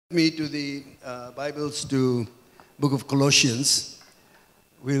Me to the Bibles to book of Colossians.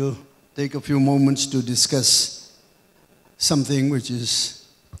 We'll take a few moments to discuss something which is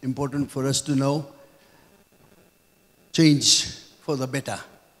important for us to know. Change for the better.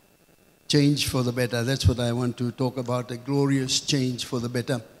 Change for the better. That's what I want to talk about, a glorious change for the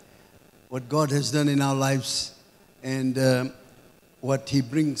better. What God has done in our lives and what He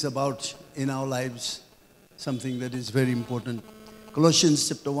brings about in our lives, something that is very important. Colossians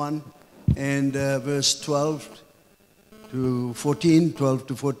chapter 1 and verse 12 to 14, 12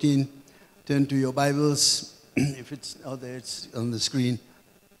 to 14. Turn to your Bibles. If it's out there, it's on the screen.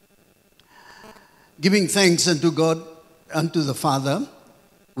 Giving thanks unto God, unto the Father,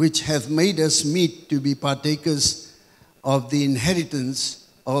 which hath made us meet to be partakers of the inheritance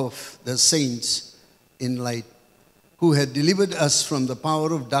of the saints in light, who had delivered us from the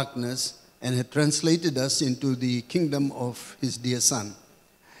power of darkness and had translated us into the kingdom of His dear Son,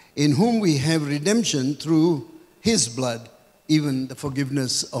 in whom we have redemption through His blood, even the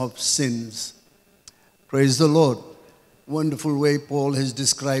forgiveness of sins. Praise the Lord. Wonderful way Paul has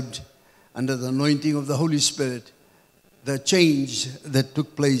described, under the anointing of the Holy Spirit, the change that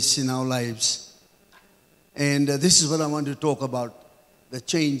took place in our lives. And this is what I want to talk about, the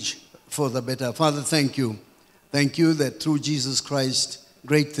change for the better. Father, thank you. Thank you that through Jesus Christ,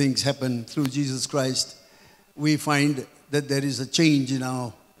 great things happen. Through Jesus Christ, we find that there is a change in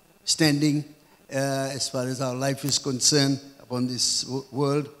our standing as far as our life is concerned upon this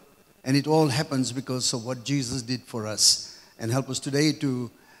world. And it all happens because of what Jesus did for us. And help us today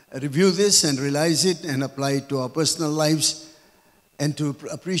to review this and realize it and apply it to our personal lives and to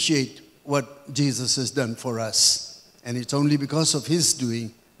appreciate what Jesus has done for us. And it's only because of His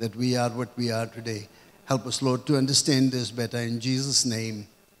doing that we are what we are today. Help us, Lord, to understand this better. In Jesus' name,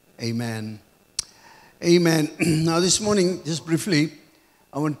 amen. Amen. Now, this morning, just briefly,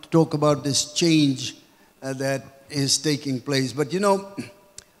 I want to talk about this change that is taking place. But you know,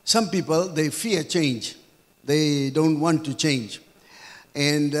 some people, they fear change. They don't want to change.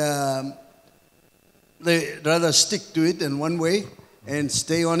 And they rather stick to it in one way and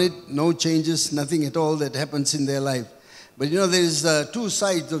stay on it. No changes, nothing at all that happens in their life. But you know, there is two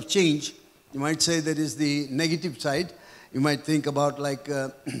sides of change. You might say that is the negative side. You might think about like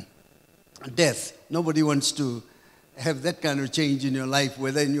death. Nobody wants to have that kind of change in your life,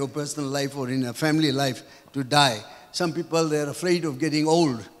 whether in your personal life or in a family life, to die. Some people, they're afraid of getting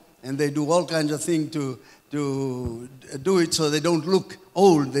old, and they do all kinds of things to do it so they don't look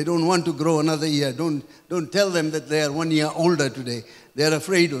old. They don't want to grow another year. Don't tell them that they are 1 year older today. They're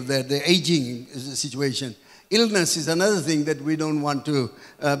afraid of that. They're aging is the situation. Illness is another thing that we don't want to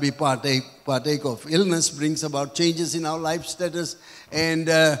be partake of. Illness brings about changes in our life status, and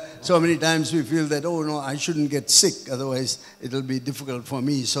so many times we feel that, oh no, I shouldn't get sick, otherwise it'll be difficult for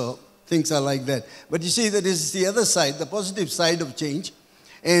me. So things are like that. But you see, that is the other side, the positive side of change.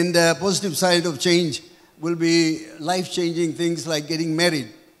 And positive side of change will be life-changing things like getting married.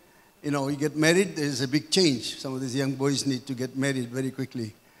 You know, you get married, there's a big change. Some of these young boys need to get married very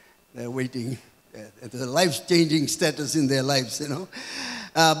quickly. They're waiting. It's a life-changing status in their lives, you know.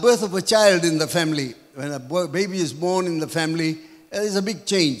 Birth of a child in the family. When a baby is born in the family, there is a big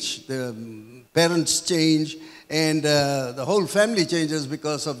change. The parents change, and the whole family changes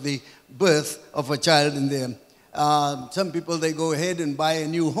because of the birth of a child in there. Some people, they go ahead and buy a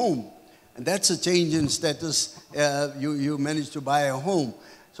new home. And that's a change in status. You manage to buy a home.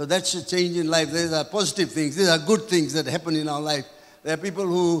 So that's a change in life. These are positive things. These are good things that happen in our life. There are people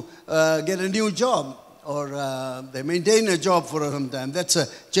who get a new job, or they maintain a job for some time. That's a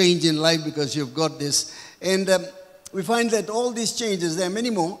change in life because you've got this. And we find that all these changes, there are many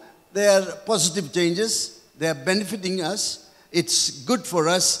more, they are positive changes. They are benefiting us. It's good for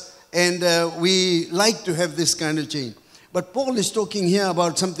us. And we like to have this kind of change. But Paul is talking here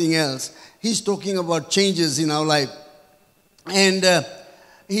about something else. He's talking about changes in our life. And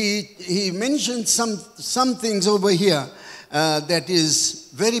he mentioned some things over here that is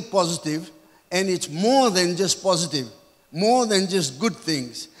very positive, and it's more than just positive, more than just good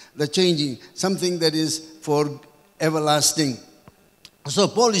things, the changing, something that is for everlasting. So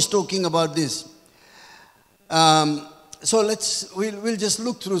Paul is talking about this. So we'll just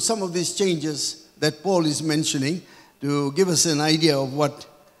look through some of these changes that Paul is mentioning to give us an idea of what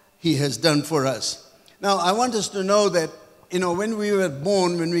he has done for us. Now, I want us to know that, you know, when we were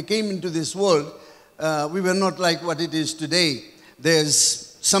born, when we came into this world, we were not like what it is today.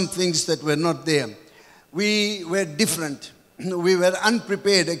 There's some things that were not there. We were different. We were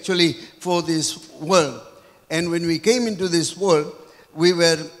unprepared, actually, for this world. And when we came into this world, we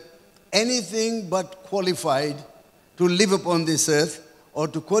were anything but qualified to live upon this earth or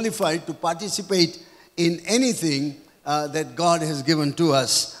to qualify to participate in anything that God has given to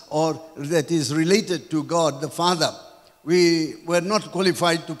us or that is related to God the Father. We were not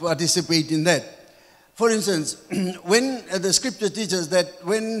qualified to participate in that. For instance, when the scripture teaches that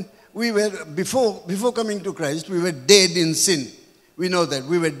when we were, before coming to Christ, we were dead in sin. We know that.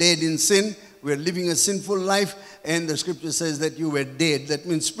 We were dead in sin. We were living a sinful life. And the scripture says that you were dead. That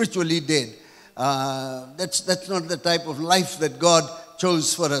means spiritually dead. That's not the type of life that God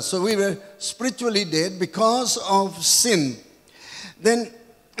chose for us. So we were spiritually dead because of sin. Then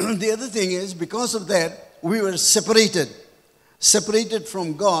the other thing is, because of that, we were separated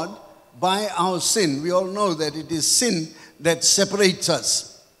from God by our sin. We all know that it is sin that separates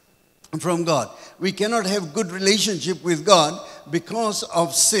us from God. We cannot have good relationship with God because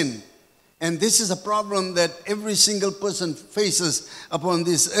of sin. And this is a problem that every single person faces upon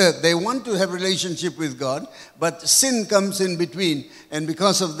this earth. They want to have relationship with God, but sin comes in between. And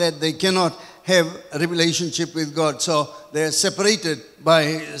because of that, they cannot have a relationship with God. So they are separated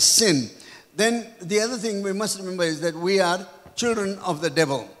by sin. Then the other thing we must remember is that we are children of the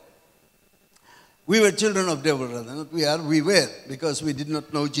devil. We were children of devil, rather. Not we were, because we did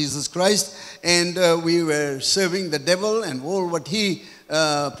not know Jesus Christ. And we were serving the devil and all what he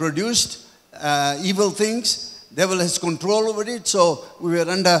produced, evil things. Devil has control over it, so we were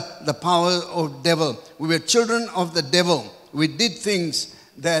under the power of devil. We were children of the devil. We did things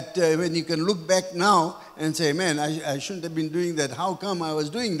that when you can look back now and say, man, I shouldn't have been doing that. How come I was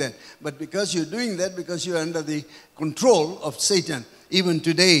doing that? But because you're doing that, because you're under the control of Satan. Even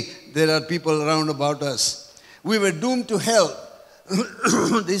today, there are people around about us. We were doomed to hell.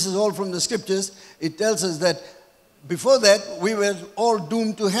 This is all from the scriptures. It tells us that before that, we were all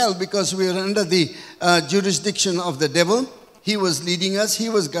doomed to hell because we were under the jurisdiction of the devil. He was leading us. He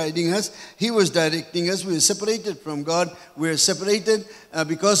was guiding us. He was directing us. We were separated from God. We were separated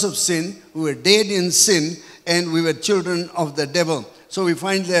because of sin. We were dead in sin, and we were children of the devil. So we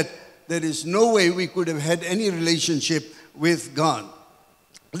find that there is no way we could have had any relationship with God.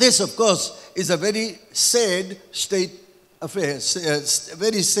 This, of course, is a very sad state of affairs, a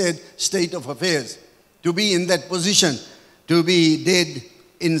very sad state of affairs. To be in that position, to be dead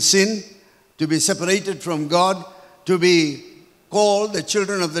in sin, to be separated from God, to be called the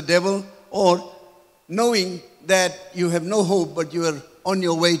children of the devil, or knowing that you have no hope but you are on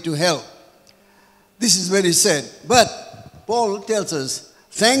your way to hell. This is very sad. But Paul tells us,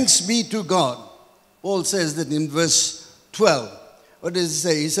 thanks be to God. Paul says that in verse 12. What does he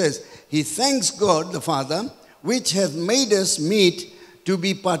say? He says, he thanks God the Father, which hath made us meet to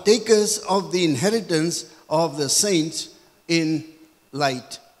be partakers of the inheritance of the saints in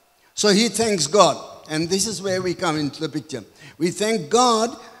light. So he thanks God. And this is where we come into the picture. We thank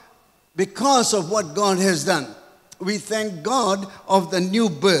God because of what God has done. We thank God of the new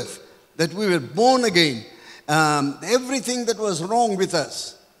birth, that we were born again. Everything that was wrong with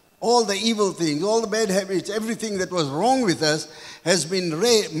us, all the evil things, all the bad habits, everything that was wrong with us has been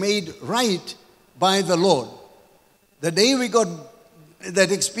made right by the Lord. The day we got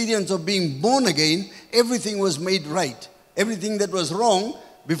that experience of being born again, everything was made right. Everything that was wrong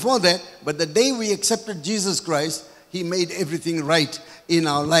before that, but the day we accepted Jesus Christ, he made everything right in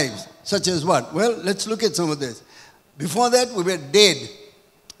our lives. Such as what? Well, let's look at some of this. Before that, we were dead.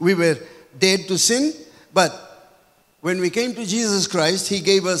 We were dead to sin, but when we came to Jesus Christ, he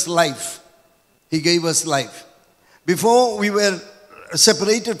gave us life. He gave us life. Before, we were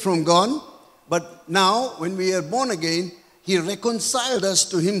separated from God, but now, when we are born again, he reconciled us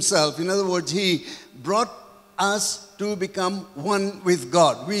to himself. In other words, he brought us to become one with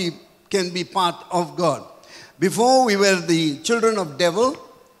God. We can be part of God. Before, we were the children of devil,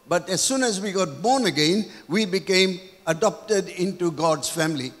 but as soon as we got born again, we became adopted into God's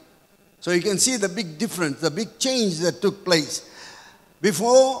family. So you can see the big difference, the big change that took place.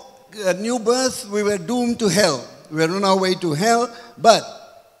 Before a new birth, we were doomed to hell. We were on our way to hell, but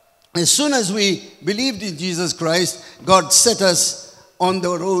as soon as we believed in Jesus Christ, God set us on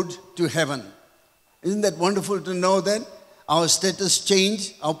the road to heaven. Isn't that wonderful to know that? Our status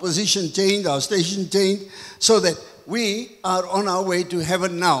changed, our position changed, our station changed, so that we are on our way to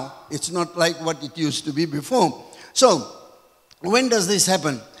heaven now. It's not like what it used to be before. So, when does this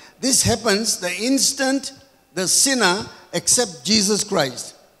happen? This happens the instant the sinner accepts Jesus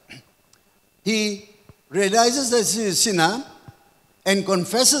Christ. He realizes that he is a sinner and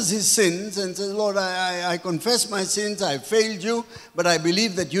confesses his sins and says, Lord, I confess my sins, I failed you, but I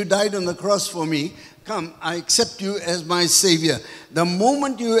believe that you died on the cross for me. Come, I accept you as my Savior. The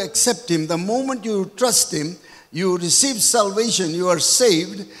moment you accept him, the moment you trust him, you receive salvation, you are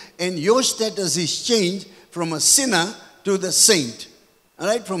saved, and your status is changed from a sinner to the saint. All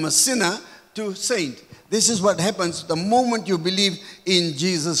right, from a sinner to saint. This is what happens the moment you believe in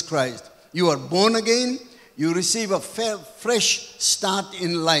Jesus Christ. You are born again. You receive a fresh start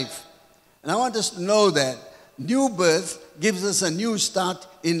in life. And I want us to know that new birth gives us a new start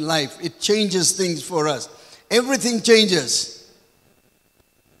in life. It changes things for us. Everything changes.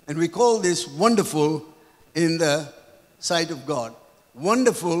 And we call this wonderful in the sight of God.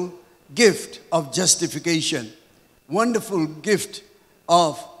 Wonderful gift of justification. Wonderful gift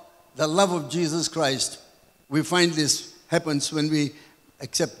of the love of Jesus Christ. We find this happens when we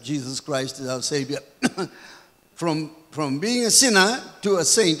accept Jesus Christ as our Savior. From being a sinner to a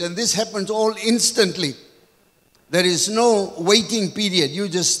saint. And this happens all instantly. There is no waiting period.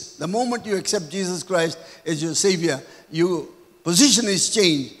 The moment you accept Jesus Christ as your Savior, your position is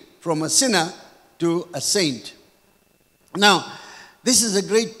changed from a sinner to a saint. Now, this is a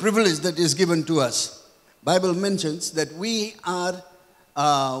great privilege that is given to us. Bible mentions that we have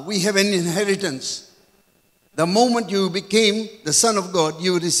an inheritance. The moment you became the Son of God,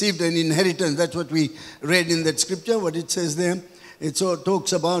 you received an inheritance. That's what we read in that scripture, what it says there. It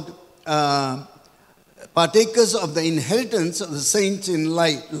talks about partakers of the inheritance of the saints in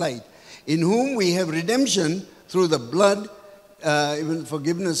light, in whom we have redemption through the blood, even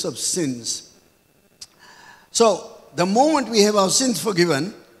forgiveness of sins. So, the moment we have our sins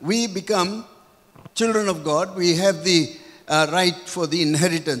forgiven, we become children of God. We have the right for the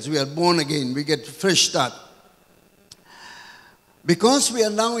inheritance. We are born again. We get a fresh start. Because we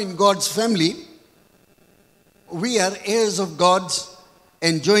are now in God's family, we are heirs of God's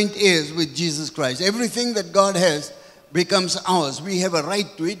and joint heirs with Jesus Christ. Everything that God has becomes ours. We have a right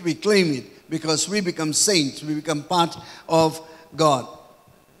to it. We claim it because we become saints. We become part of God.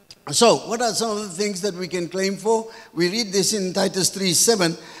 So, what are some of the things that we can claim for? We read this in Titus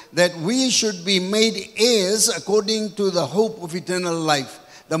 3:7, that we should be made heirs according to the hope of eternal life.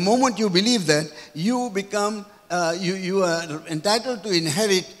 The moment you believe that, you become you are entitled to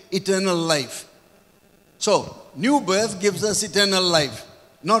inherit eternal life. So, new birth gives us eternal life.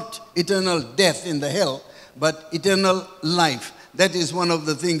 Not eternal death in the hell, but eternal life. That is one of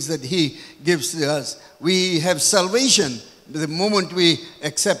the things that He gives to us. We have salvation the moment we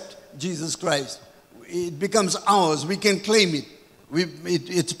accept Jesus Christ. It becomes ours. We can claim it.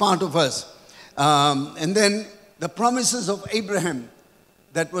 It's part of us. And then the promises of Abraham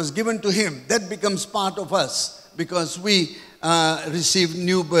that was given to him, that becomes part of us. Because we receive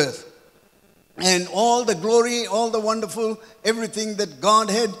new birth. And all the glory, all the wonderful, everything that God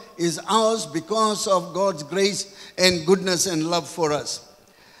had is ours because of God's grace and goodness and love for us.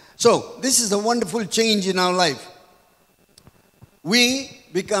 So, this is a wonderful change in our life. We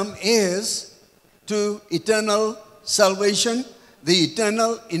become heirs to eternal salvation, the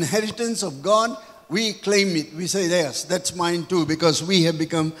eternal inheritance of God. We claim it. We say, yes, that's mine too, because we have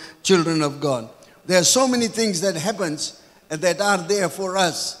become children of God. There are so many things that happens that are there for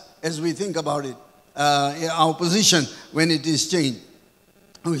us as we think about it, our position when it is changed.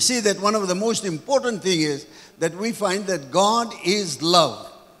 We see that one of the most important things is that we find that God is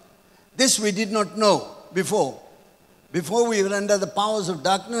love. This we did not know before. Before we were under the powers of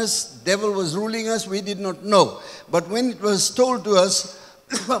darkness, devil was ruling us, we did not know. But when it was told to us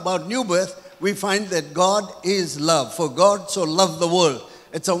about new birth, we find that God is love. For God so loved the world.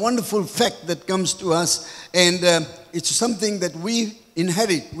 It's a wonderful fact that comes to us, and it's something that we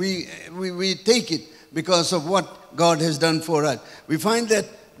inherit. We take it because of what God has done for us. We find that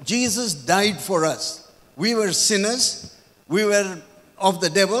Jesus died for us. We were sinners. We were of the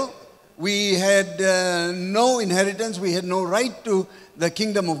devil. We had no inheritance. We had no right to the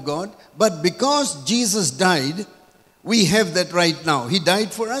kingdom of God. But because Jesus died, we have that right now. He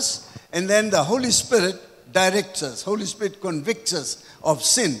died for us, and then the Holy Spirit directs us. Holy Spirit convicts us of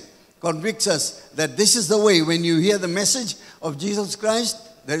sin, convicts us that this is the way. When you hear the message of Jesus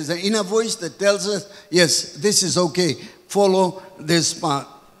Christ, there is an inner voice that tells us, yes, this is okay, follow this path.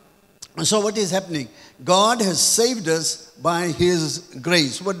 So what is happening? God has saved us by His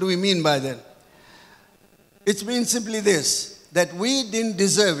grace. What do we mean by that? It means simply this, that we didn't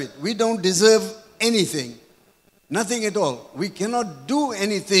deserve it. We don't deserve anything. Nothing at all. We cannot do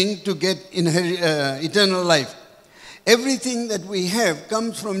anything to get eternal life. Everything that we have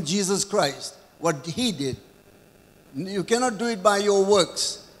comes from Jesus Christ, what He did. You cannot do it by your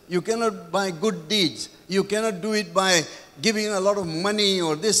works. You cannot by good deeds. You cannot do it by giving a lot of money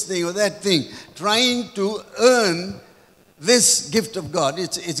or this thing or that thing. Trying to earn this gift of God.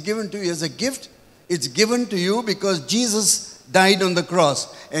 It's given to you as a gift. It's given to you because Jesus died on the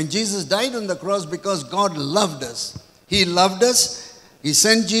cross. And Jesus died on the cross because God loved us. He loved us. He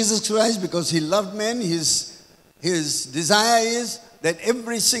sent Jesus Christ because He loved men. His desire is that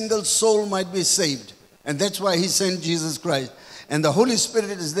every single soul might be saved. And that's why he sent Jesus Christ. And the Holy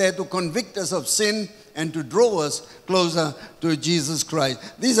Spirit is there to convict us of sin and to draw us closer to Jesus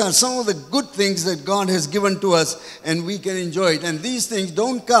Christ. These are some of the good things that God has given to us, and we can enjoy it. And these things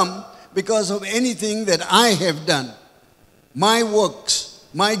don't come because of anything that I have done. My works,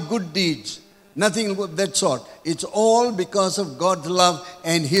 my good deeds, nothing of that sort. It's all because of God's love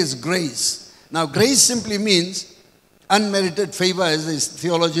and His grace. Now, grace simply means unmerited favor, as the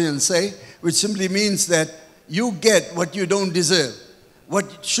theologians say, which simply means that you get what you don't deserve.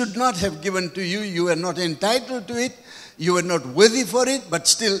 What should not have given to you, you are not entitled to it, you are not worthy for it, but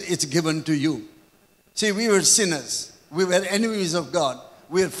still it's given to you. See, we were sinners. We were enemies of God.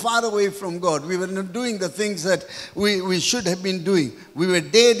 We were far away from God. We were not doing the things that we should have been doing. We were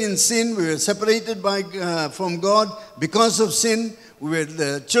dead in sin. We were separated from God because of sin. We were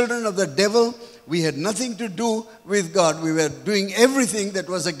the children of the devil. We had nothing to do with God. We were doing everything that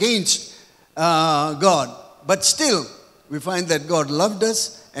was against God. But still, we find that God loved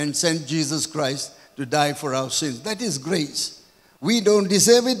us and sent Jesus Christ to die for our sins. That is grace. We don't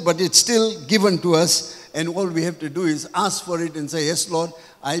deserve it, but it's still given to us. And all we have to do is ask for it and say, yes, Lord,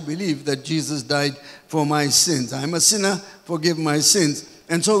 I believe that Jesus died for my sins. I'm a sinner, forgive my sins.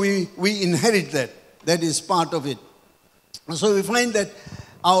 And so we inherit that. That is part of it. So we find that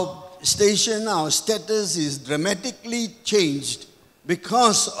our station, our status is dramatically changed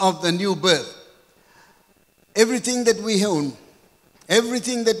because of the new birth. Everything that we own,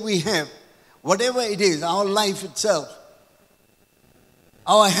 everything that we have, whatever it is, our life itself,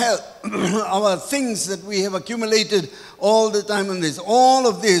 our health, our things that we have accumulated all the time on this, all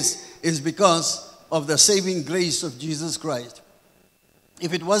of this is because of the saving grace of Jesus Christ.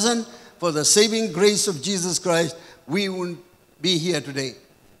 If it wasn't for the saving grace of Jesus Christ, we wouldn't be here today.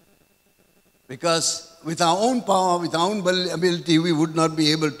 Because with our own power, with our own ability, we would not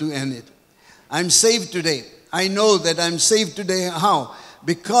be able to earn it. I'm saved today. I know that I'm saved today. How?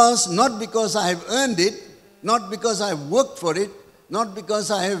 Not because I have earned it, not because I have worked for it, not because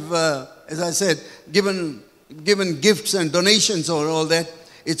I have, as I said, given gifts and donations or all that.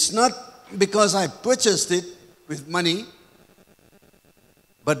 It's not because I purchased it with money,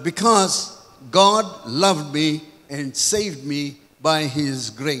 but because God loved me and saved me by His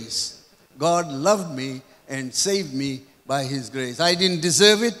grace. God loved me and saved me by His grace. I didn't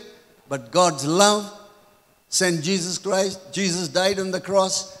deserve it, but God's love sent Jesus Christ. Jesus died on the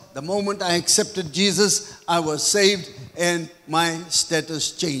cross. The moment I accepted Jesus, I was saved and my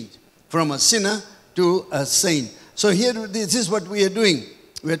status changed from a sinner to a saint. So here, this is what we are doing.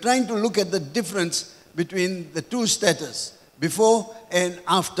 We are trying to look at the difference between the two status, before and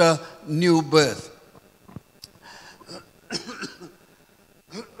after new birth.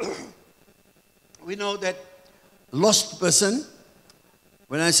 We know that lost person,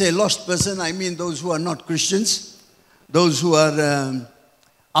 when I say lost person, I mean those who are not Christians, those who are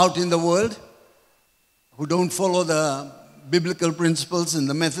out in the world, who don't follow the biblical principles and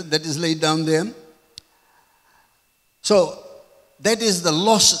the method that is laid down there. So, that is the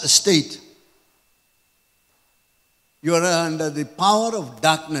lost state. You are under the power of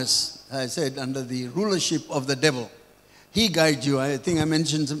darkness, I said, under the rulership of the devil. He guides you. I think I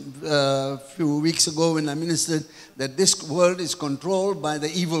mentioned a few weeks ago when I ministered that this world is controlled by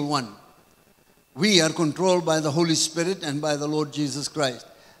the evil one. We are controlled by the Holy Spirit and by the Lord Jesus Christ.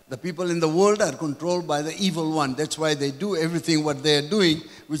 The people in the world are controlled by the evil one. That's why they do everything what they are doing,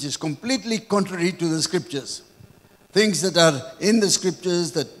 which is completely contrary to the scriptures. Things that are in the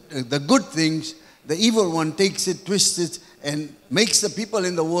scriptures, the good things, the evil one takes it, twists it, and makes the people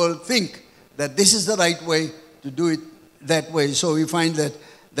in the world think that this is the right way to do it that way. So we find that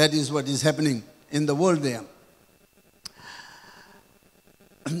that is what is happening in the world there.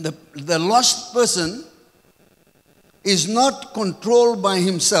 The lost person is not controlled by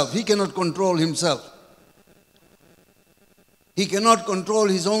himself. He cannot control himself. He cannot control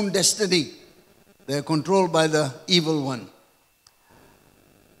his own destiny. They are controlled by the evil one.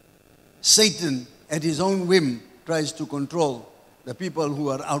 Satan, at his own whim, tries to control the people who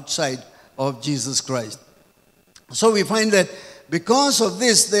are outside of Jesus Christ. So we find that because of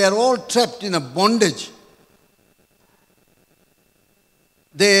this, they are all trapped in a bondage.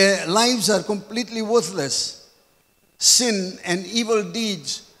 Their lives are completely worthless. Sin and evil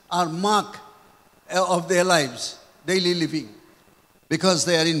deeds are mark of their lives, daily living, because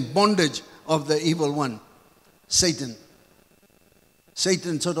they are in bondage of the evil one, Satan.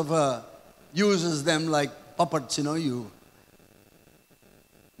 Satan sort of uses them like puppets, you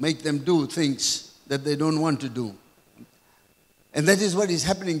make them do things that they don't want to do. And that is what is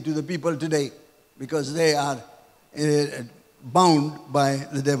happening to the people today, because they are bound by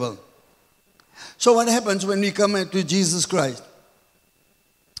the devil. So what happens when we come to Jesus Christ?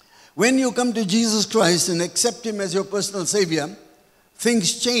 When you come to Jesus Christ and accept Him as your personal Savior,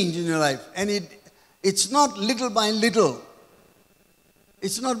 things change in your life. And it's not little by little.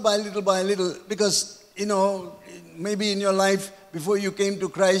 It's not by little, because, maybe in your life, before you came to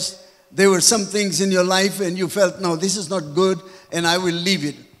Christ, there were some things in your life and you felt, no, this is not good, and I will leave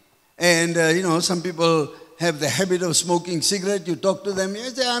it. And, some people have the habit of smoking cigarette. You talk to them, you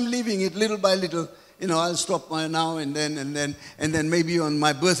say, I'm leaving it little by little. I'll stop now and then maybe on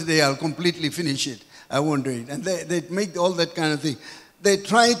my birthday I'll completely finish it. I won't do it. And they make all that kind of thing. They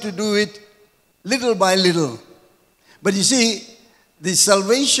try to do it little by little. But you see, the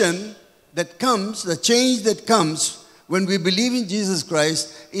salvation that comes, the change that comes when we believe in Jesus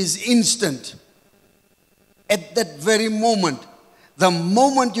Christ is instant. At that very moment, the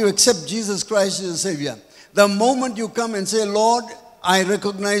moment you accept Jesus Christ as your Savior, the moment you come and say, Lord, I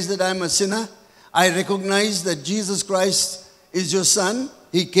recognize that I'm a sinner. I recognize that Jesus Christ is your Son.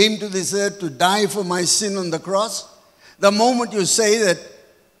 He came to this earth to die for my sin on the cross. The moment you say that,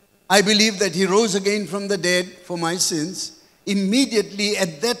 I believe that He rose again from the dead for my sins, immediately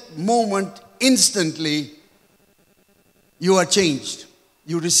at that moment, instantly, you are changed.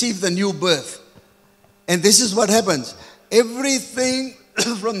 You receive the new birth. And this is what happens. Everything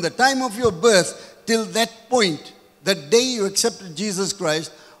from the time of your birth till that point, the day you accepted Jesus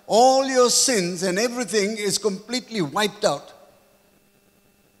Christ, all your sins and everything is completely wiped out.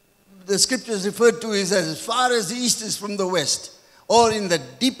 The scriptures referred to is as far as the east is from the west, or in the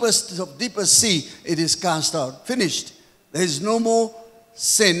deepest of deepest sea, it is cast out. Finished. There is no more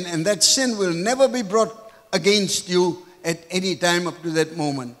sin, and that sin will never be brought against you at any time up to that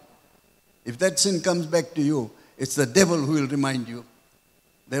moment. If that sin comes back to you, it's the devil who will remind you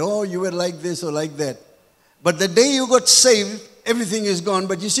that, oh, you were like this or like that. But the day you got saved, everything is gone.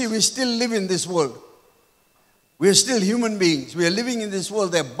 But you see, we still live in this world. We are still human beings. We are living in this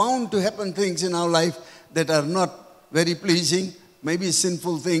world. There are bound to happen things in our life that are not very pleasing, maybe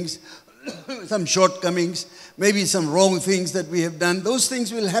sinful things, some shortcomings, maybe some wrong things that we have done. Those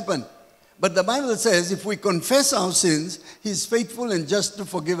things will happen. But the Bible says if we confess our sins, He is faithful and just to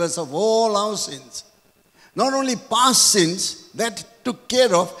forgive us of all our sins. Not only past sins, that took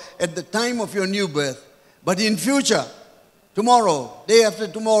care of at the time of your new birth, but in future, tomorrow, day after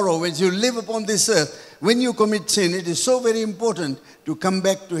tomorrow, as you live upon this earth, when you commit sin, it is so very important to come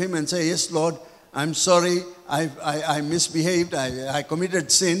back to Him and say, yes, Lord, I'm sorry, I misbehaved, I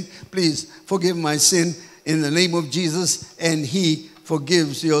committed sin. Please forgive my sin in the name of Jesus, and He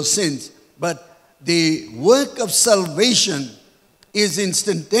forgives your sins. But the work of salvation is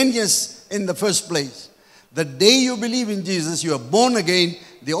instantaneous in the first place. The day you believe in Jesus, you are born again,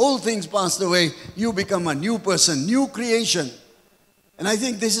 the old things passed away, you become a new person, new creation. And I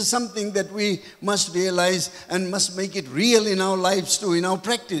think this is something that we must realize and must make it real in our lives too, in our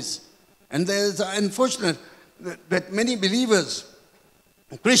practice. And there's unfortunate that many believers,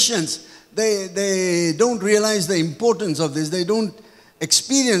 Christians, they don't realize the importance of this. They don't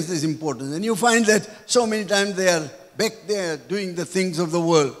experience this importance. And you find that so many times they are back there doing the things of the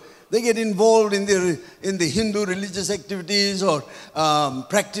world. They get involved in the Hindu religious activities or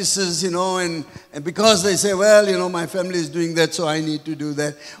practices, and because they say, well, my family is doing that, so I need to do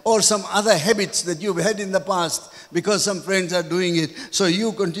that. Or some other habits that you've had in the past because some friends are doing it, so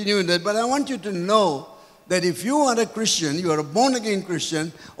you continue in that. But I want you to know that if you are a Christian, you are a born-again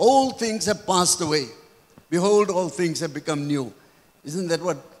Christian, all things have passed away. Behold, all things have become new. Isn't that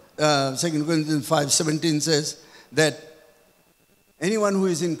what 2 Corinthians 5:17 says? That anyone who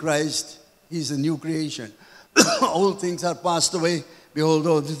is in Christ, he is a new creation. All things are passed away. Behold,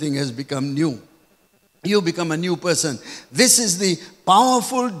 everything has become new. You become a new person. This is the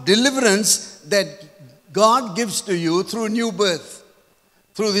powerful deliverance that God gives to you through new birth.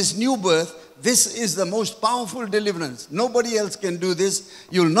 Through this new birth, this is the most powerful deliverance. Nobody else can do this.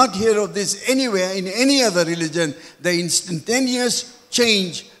 You'll not hear of this anywhere in any other religion. The instantaneous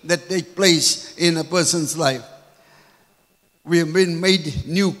change that takes place in a person's life. We have been made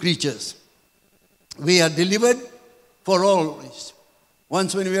new creatures. We are delivered for always.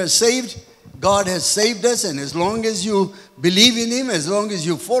 Once when we are saved, God has saved us, and as long as you believe in Him, as long as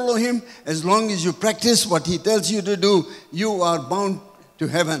you follow Him, as long as you practice what He tells you to do, you are bound to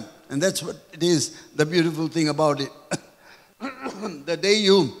heaven. And that's what it is, the beautiful thing about it. The day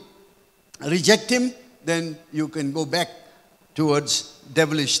you reject Him, then you can go back towards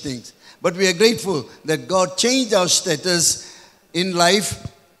devilish things. But we are grateful that God changed our status in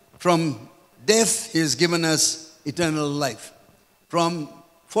life. From death, He has given us eternal life. From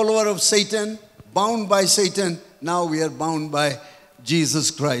follower of Satan, bound by Satan, Now we are bound by Jesus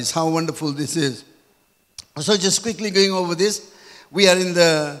Christ. How wonderful this is. So just quickly going over this, we are in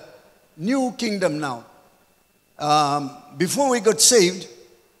the new kingdom now. Before we got saved,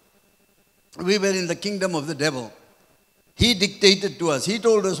 we were in the kingdom of the devil. He dictated to us. He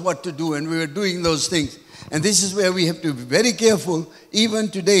told us what to do, and we were doing those things. And this is where we have to be very careful, even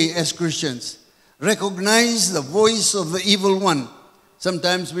today as Christians. Recognize the voice of the evil one.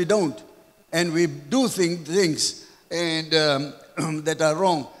 Sometimes we don't. And we do things and that are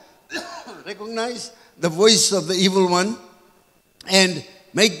wrong. Recognize the voice of the evil one and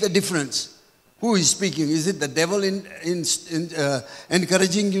make the difference. Who is speaking? Is it the devil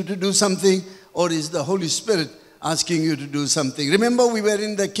encouraging you to do something, or is the Holy Spirit asking you to do something? Remember, we were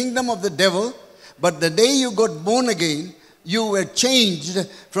in the kingdom of the devil, but the day you got born again, you were changed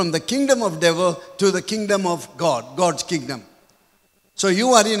from the kingdom of devil to the kingdom of God, God's kingdom. So you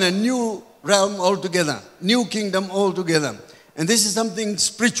are in a new realm altogether, new kingdom altogether. And this is something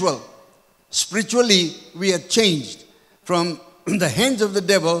spiritual. Spiritually, we are changed from the hands of the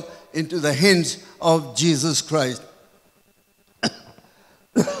devil into the hands of Jesus Christ.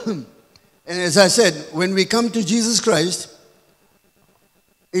 And as I said, when we come to Jesus Christ,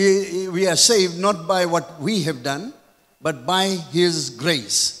 we are saved not by what we have done, but by His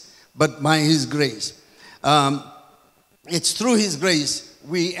grace. But by His grace. It's through His grace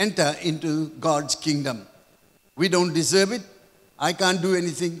we enter into God's kingdom. We don't deserve it. I can't do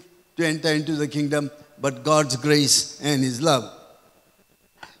anything to enter into the kingdom, but God's grace and His love.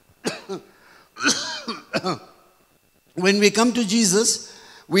 When we come to Jesus,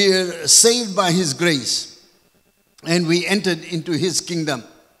 we are saved by His grace, and we entered into His kingdom.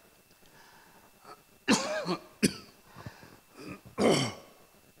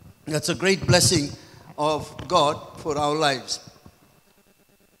 That's a great blessing of God for our lives.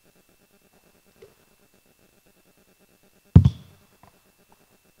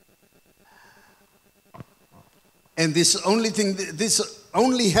 And this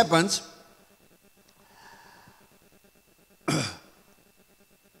only happens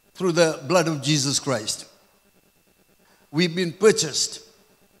through the blood of Jesus Christ. We've been purchased.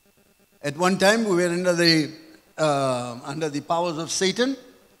 At one time, we were under the powers of Satan.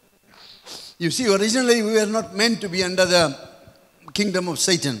 You see, originally we were not meant to be under the kingdom of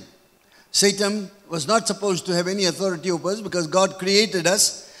Satan. Satan was not supposed to have any authority over us because God created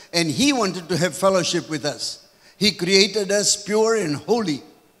us and He wanted to have fellowship with us. He created us pure and holy.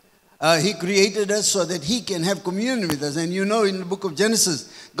 He created us so that He can have communion with us. And you know, in the book of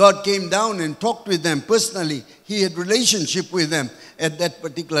Genesis, God came down and talked with them personally. He had relationship with them at that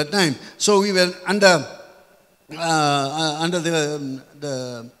particular time. So we were under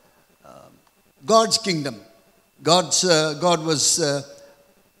the God's kingdom. God was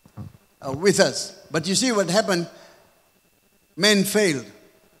with us. But you see what happened? Men failed.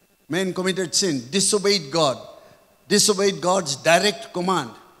 Men committed sin, disobeyed God, disobeyed God's direct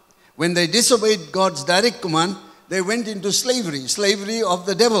command. When they disobeyed God's direct command, they went into slavery of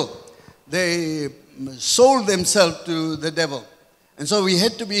the devil. They sold themselves to the devil. And so we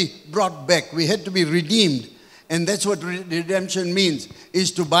had to be brought back. We had to be redeemed. And that's what redemption means,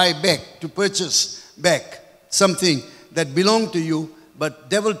 is to buy back, to purchase back something that belonged to you, but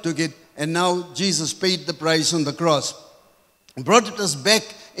devil took it, and now Jesus paid the price on the cross. Brought us back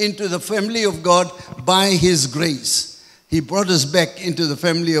into the family of God by His grace. He brought us back into the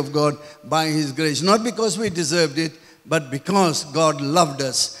family of God by His grace. Not because we deserved it, but because God loved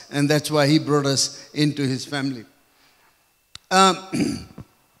us, and that's why He brought us into His family. As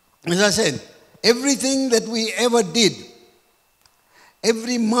I said, everything that we ever did,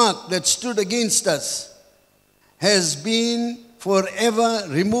 every mark that stood against us has been forever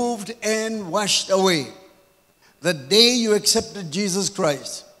removed and washed away. The day you accepted Jesus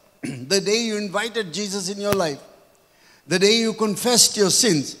Christ, the day you invited Jesus in your life, the day you confessed your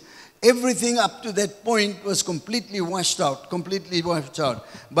sins, everything up to that point was completely washed out.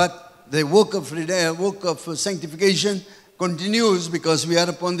 But the work of sanctification continues, because we are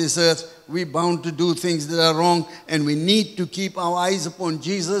upon this earth. We're bound to do things that are wrong, and we need to keep our eyes upon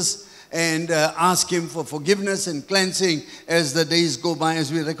Jesus and ask Him for forgiveness and cleansing as the days go by,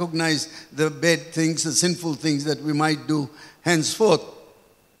 as we recognize the bad things, the sinful things that we might do henceforth.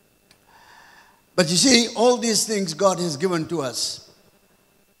 But you see, all these things God has given to us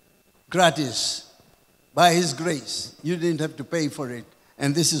gratis, by His grace. You didn't have to pay for it.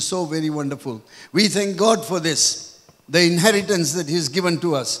 And this is so very wonderful. We thank God for this, the inheritance that He's given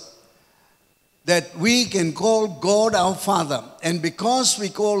to us, that we can call God our Father. And because we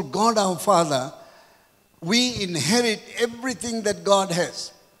call God our Father, we inherit everything that God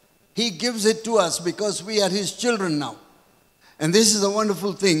has. He gives it to us because we are His children now. And this is a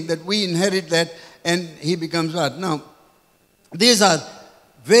wonderful thing that we inherit that and He becomes ours. Now, these are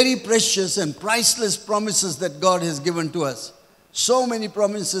very precious and priceless promises that God has given to us. So many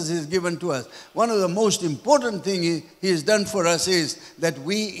promises He has given to us. One of the most important things He has done for us is that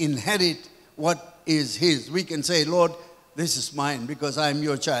we inherit what is His. We can say, Lord, this is mine because I am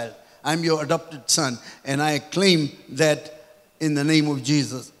your child. I am your adopted son. And I claim that in the name of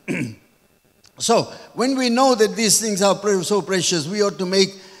Jesus. So, when we know that these things are so precious, we ought to make,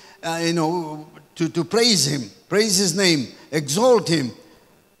 to praise Him, praise His name, exalt Him.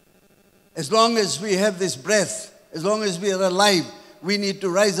 As long as we have this breath, as long as we are alive, we need to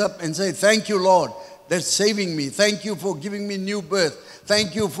rise up and say, thank you, Lord, that's saving me. Thank you for giving me new birth.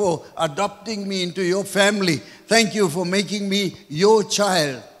 Thank you for adopting me into your family. Thank you for making me your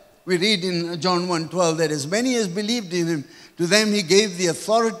child. We read in John 1:12 that as many as believed in Him, to them He gave the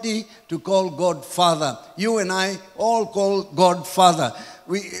authority to call God Father. You and I all call God Father.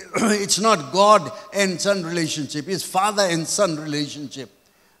 It's not God and Son relationship. It's Father and Son relationship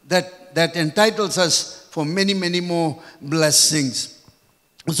that entitles us for many, many more blessings.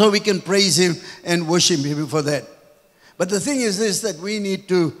 So we can praise Him and worship Him for that. But the thing is this, that we need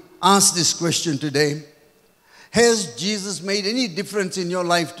to ask this question today. Has Jesus made any difference in your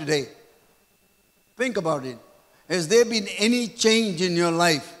life today? Think about it. Has there been any change in your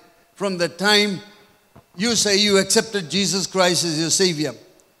life from the time you say you accepted Jesus Christ as your Savior?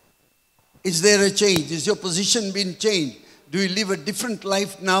 Is there a change? Is your position been changed? Do you live a different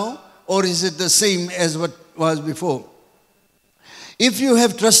life now, or is it the same as what was before? If you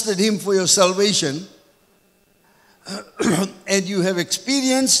have trusted Him for your salvation and you have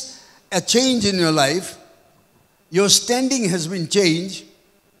experienced a change in your life, your standing has been changed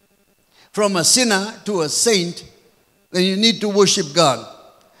from a sinner to a saint, then you need to worship God.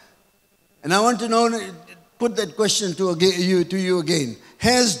 And I want to put that question to you again.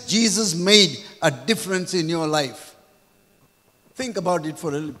 Has Jesus made a difference in your life? Think about it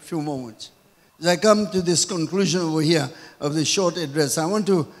for a few moments. As I come to this conclusion over here of this short address, I want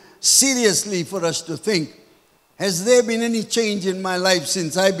to seriously for us to think, has there been any change in my life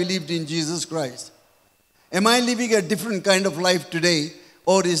since I believed in Jesus Christ? Am I living a different kind of life today,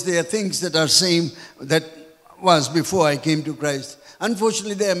 or is there things that are same that was before I came to Christ?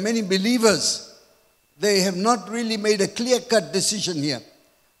 Unfortunately, there are many believers, they have not really made a clear-cut decision here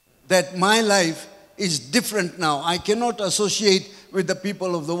that my life is different now. I cannot associate with the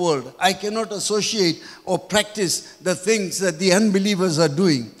people of the world. I cannot associate or practice the things that the unbelievers are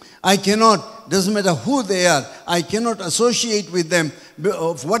doing. I cannot, doesn't matter who they are, I cannot associate with them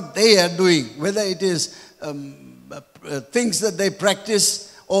of what they are doing, whether it is things that they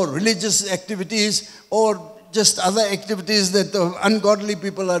practice or religious activities or just other activities that the ungodly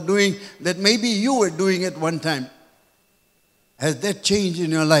people are doing that maybe you were doing at one time. Has that changed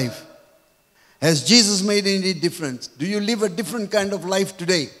in your life? Has Jesus made any difference? Do you live a different kind of life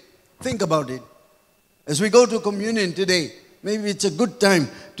today? Think about it. As we go to communion today, maybe it's a good time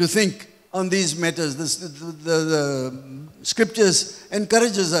to think on these matters. The scriptures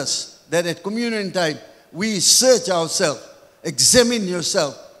encourages us that at communion time, we search ourselves, examine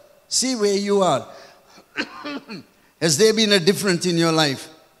yourself, see where you are. Has there been a difference in your life?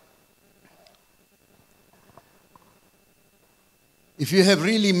 If you have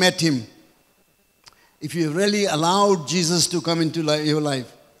really met Him, if you have really allowed Jesus to come into your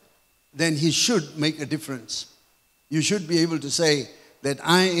life, then He should make a difference. You should be able to say that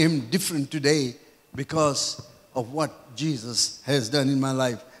I am different today because of what Jesus has done in my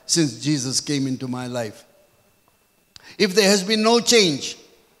life since Jesus came into my life. If there has been no change,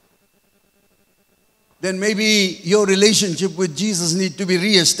 then maybe your relationship with Jesus needs to be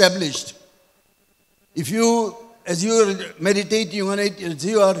re-established. If you, as you are meditating on it, as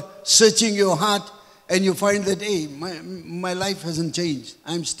you are searching your heart, and you find that, hey, my life hasn't changed.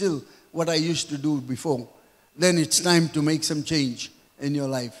 I'm still what I used to do before. Then it's time to make some change in your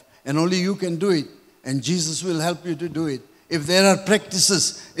life. And only you can do it. And Jesus will help you to do it. If there are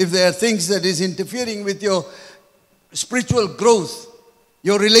practices, if there are things that is interfering with your spiritual growth,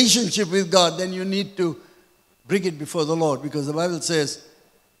 your relationship with God, then you need to bring it before the Lord. Because the Bible says,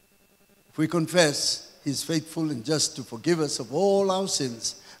 if we confess, He's faithful and just to forgive us of all our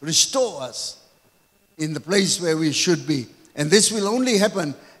sins, restore us in the place where we should be. And this will only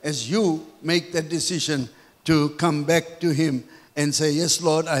happen as you make that decision to come back to Him and say, yes,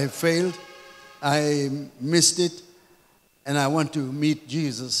 Lord, I have failed, I missed it, and I want to meet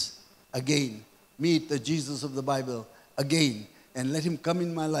Jesus again. Meet the Jesus of the Bible again, and let Him come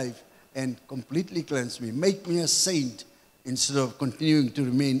in my life and completely cleanse me. Make me a saint instead of continuing to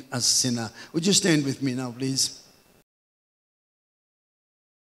remain a sinner. Would you stand with me now, please?